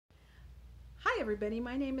everybody,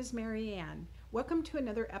 my name is Mary Ann. Welcome to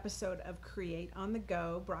another episode of Create on the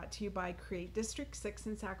Go, brought to you by Create District 6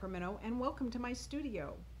 in Sacramento, and welcome to my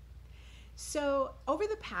studio. So over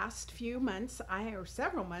the past few months,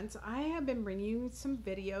 several months, I have been bringing you some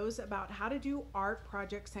videos about how to do art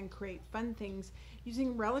projects and create fun things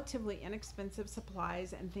using relatively inexpensive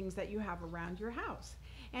supplies and things that you have around your house.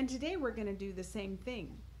 And today we're going to do the same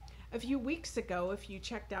thing. A few weeks ago, if you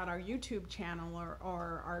checked out our YouTube channel or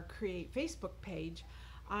our Create Facebook page,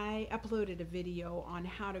 I uploaded a video on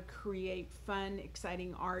how to create fun,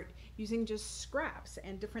 exciting art using just scraps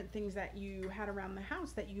and different things that you had around the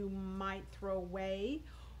house that you might throw away.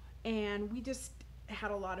 And we just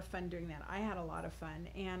had a lot of fun doing that. I had a lot of fun,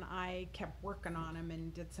 and I kept working on them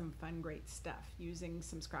and did some fun, great stuff using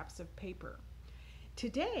some scraps of paper.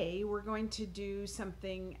 Today, we're going to do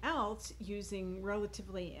something else using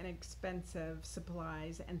relatively inexpensive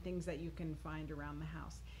supplies and things that you can find around the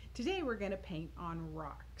house. Today, we're going to paint on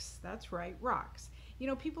rocks. That's right, rocks. You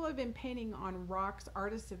know, people have been painting on rocks.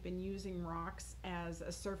 Artists have been using rocks as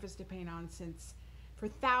a surface to paint on for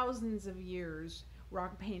thousands of years.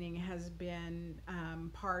 Rock painting has been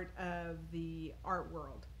part of the art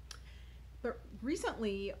world. But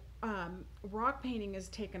recently, rock painting has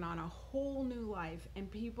taken on a whole new life, and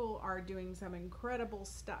people are doing some incredible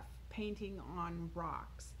stuff painting on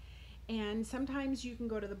rocks. And sometimes you can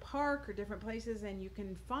go to the park or different places and you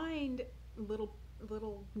can find little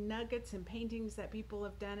nuggets and paintings that people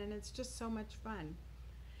have done, and it's just so much fun.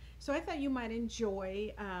 So I thought you might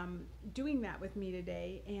enjoy doing that with me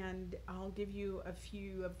today, and I'll give you a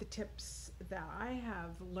few of the tips that I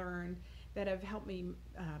have learned that have helped me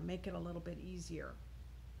make it a little bit easier.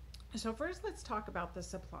 So first, let's talk about the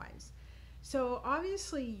supplies. So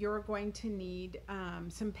obviously you're going to need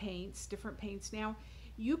some paints, different paints. Now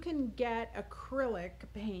you can get acrylic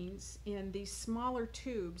paints in these smaller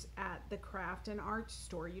tubes at the craft and art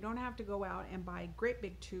store. You don't have to go out and buy great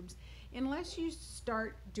big tubes unless you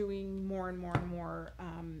start doing more and more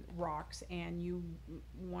rocks and you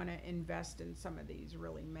want to invest in some of these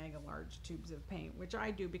really mega large tubes of paint, which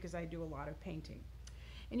I do because I do a lot of painting.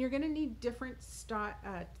 And you're going to need different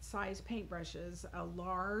size paintbrushes, a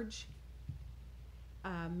large,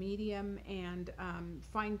 medium, and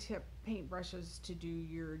fine tip paintbrushes to do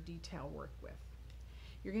your detail work with.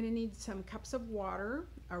 You're going to need some cups of water,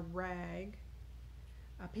 a rag,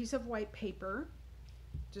 a piece of white paper,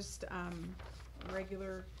 just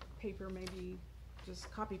regular paper, maybe just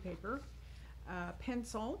copy paper,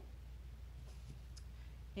 pencil,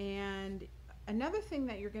 and another thing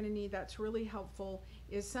that you're going to need that's really helpful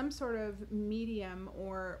is some sort of medium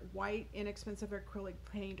or white inexpensive acrylic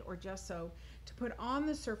paint or gesso to put on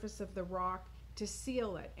the surface of the rock to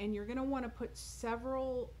seal it. And you're going to want to put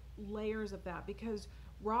several layers of that because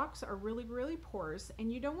rocks are really porous,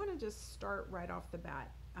 and you don't want to just start right off the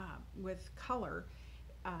bat with color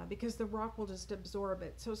because the rock will just absorb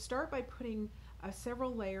it. So start by putting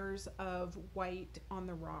several layers of white on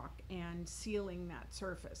the rock and sealing that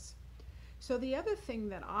surface. So the other thing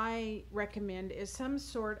that I recommend is some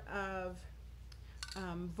sort of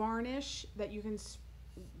varnish that you can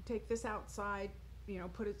take this outside, you know,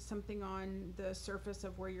 put something on the surface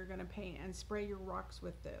of where you're going to paint and spray your rocks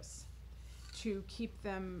with this to keep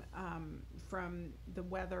them from the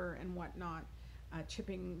weather and whatnot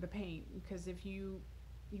chipping the paint, because if you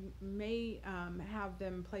may have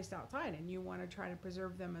them placed outside and you want to try to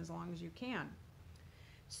preserve them as long as you can.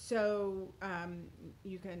 So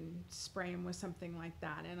you can spray them with something like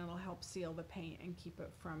that, and it'll help seal the paint and keep it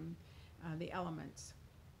from the elements.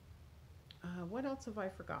 What else have I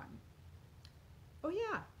forgotten? Oh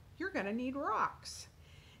yeah, you're gonna need rocks.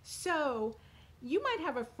 So you might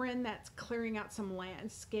have a friend that's clearing out some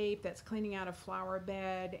landscape, that's cleaning out a flower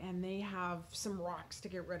bed, and they have some rocks to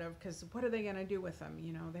get rid of, because what are they gonna do with them?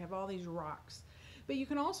 You know, they have all these rocks. But you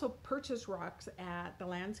can also purchase rocks at the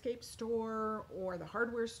landscape store or the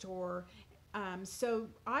hardware store. So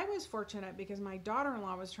I was fortunate because my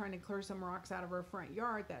daughter-in-law was trying to clear some rocks out of her front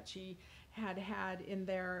yard that she had in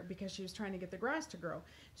there because she was trying to get the grass to grow.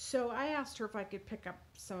 So I asked her if I could pick up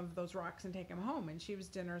some of those rocks and take them home, and she was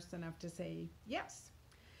generous enough to say yes.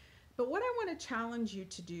 But what I want to challenge you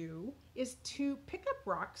to do is to pick up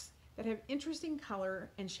rocks that have interesting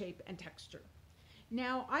color and shape and texture.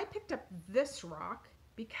 Now, I picked up this rock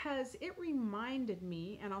because it reminded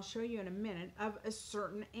me, and I'll show you in a minute, of a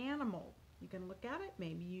certain animal. You can look at it,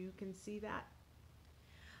 maybe you can see that.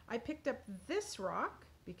 I picked up this rock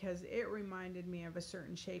because it reminded me of a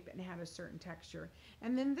certain shape and had a certain texture.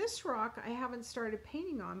 And then this rock I haven't started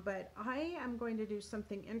painting on, but I am going to do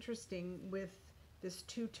something interesting with this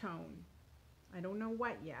two-tone. I don't know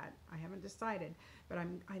what yet. I haven't decided, but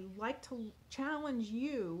I like to challenge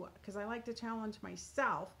you, because I like to challenge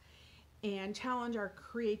myself and challenge our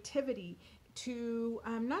creativity to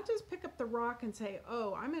not just pick up the rock and say,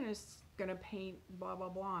 oh, I'm gonna paint blah blah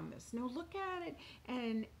blah on this. No, look at it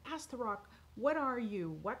and ask the rock, what are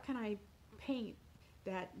you? What can I paint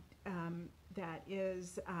that that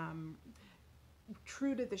is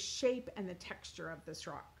true to the shape and the texture of this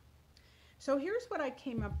rock? So here's what I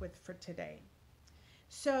came up with for today.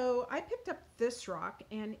 So I picked up this rock,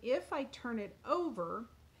 and if I turn it over,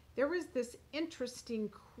 there was this interesting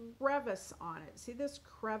crevice on it. See this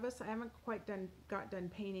crevice? I haven't quite got done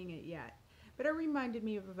painting it yet, but it reminded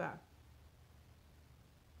me of a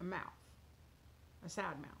mouth, a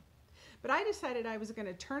sad mouth. But I decided I was going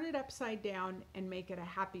to turn it upside down and make it a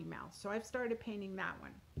happy mouth. So I've started painting that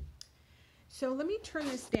one. So let me turn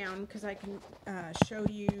this down, because I can show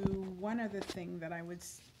you one other thing that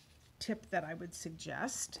tip that I would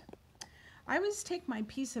suggest. I always take my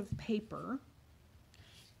piece of paper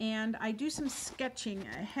and I do some sketching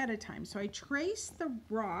ahead of time. So I trace the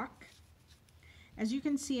rock. As you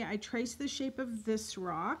can see, I trace the shape of this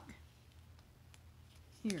rock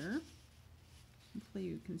here. Hopefully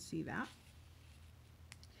you can see that.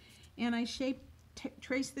 And I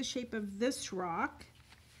trace the shape of this rock.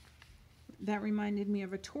 That reminded me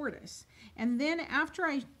of a tortoise. And then after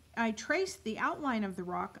I traced the outline of the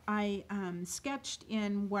rock, I sketched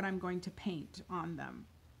in what I'm going to paint on them.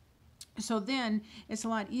 So then it's a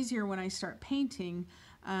lot easier when I start painting.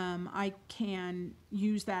 I can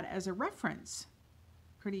use that as a reference.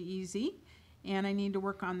 Pretty easy. And I need to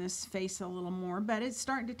work on this face a little more, but it's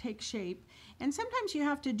starting to take shape. And sometimes you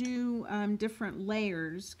have to do different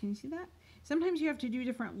layers. Can you see that? Sometimes you have to do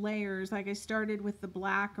different layers. Like I started with the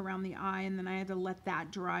black around the eye, and then I had to let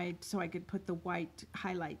that dry so I could put the white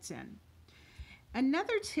highlights in.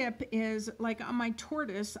 Another tip is, like on my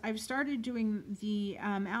tortoise, I've started doing the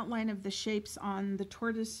outline of the shapes on the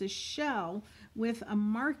tortoise's shell with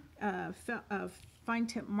a fine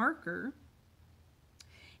tip marker.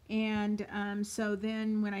 And so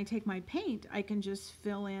then when I take my paint, I can just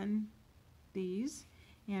fill in these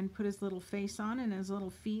and put his little face on and his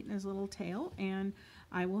little feet and his little tail, and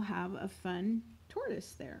I will have a fun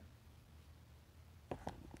tortoise there.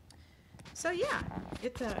 So yeah,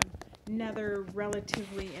 it's another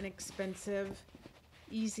relatively inexpensive,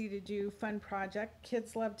 easy to do, fun project.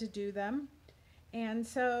 Kids love to do them. And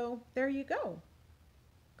so there you go.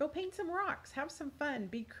 Go paint some rocks, have some fun,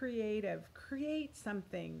 be creative, create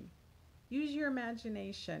something, use your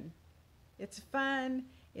imagination. It's fun,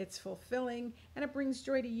 it's fulfilling, and it brings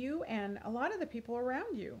joy to you and a lot of the people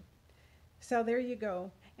around you. So there you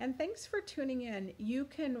go. And thanks for tuning in. You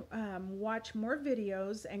can watch more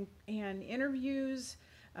videos and interviews,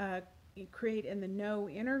 Create in the Know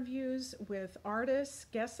interviews with artists,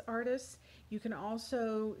 guest artists. You can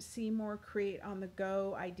also see more Create on the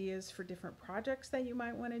Go ideas for different projects that you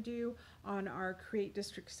might want to do on our Create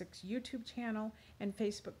District 6 YouTube channel and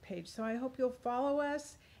Facebook page. So I hope you'll follow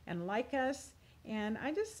us and like us. And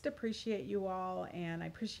I just appreciate you all, and I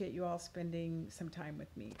appreciate you all spending some time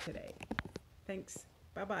with me today. Thanks.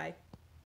 Bye-bye.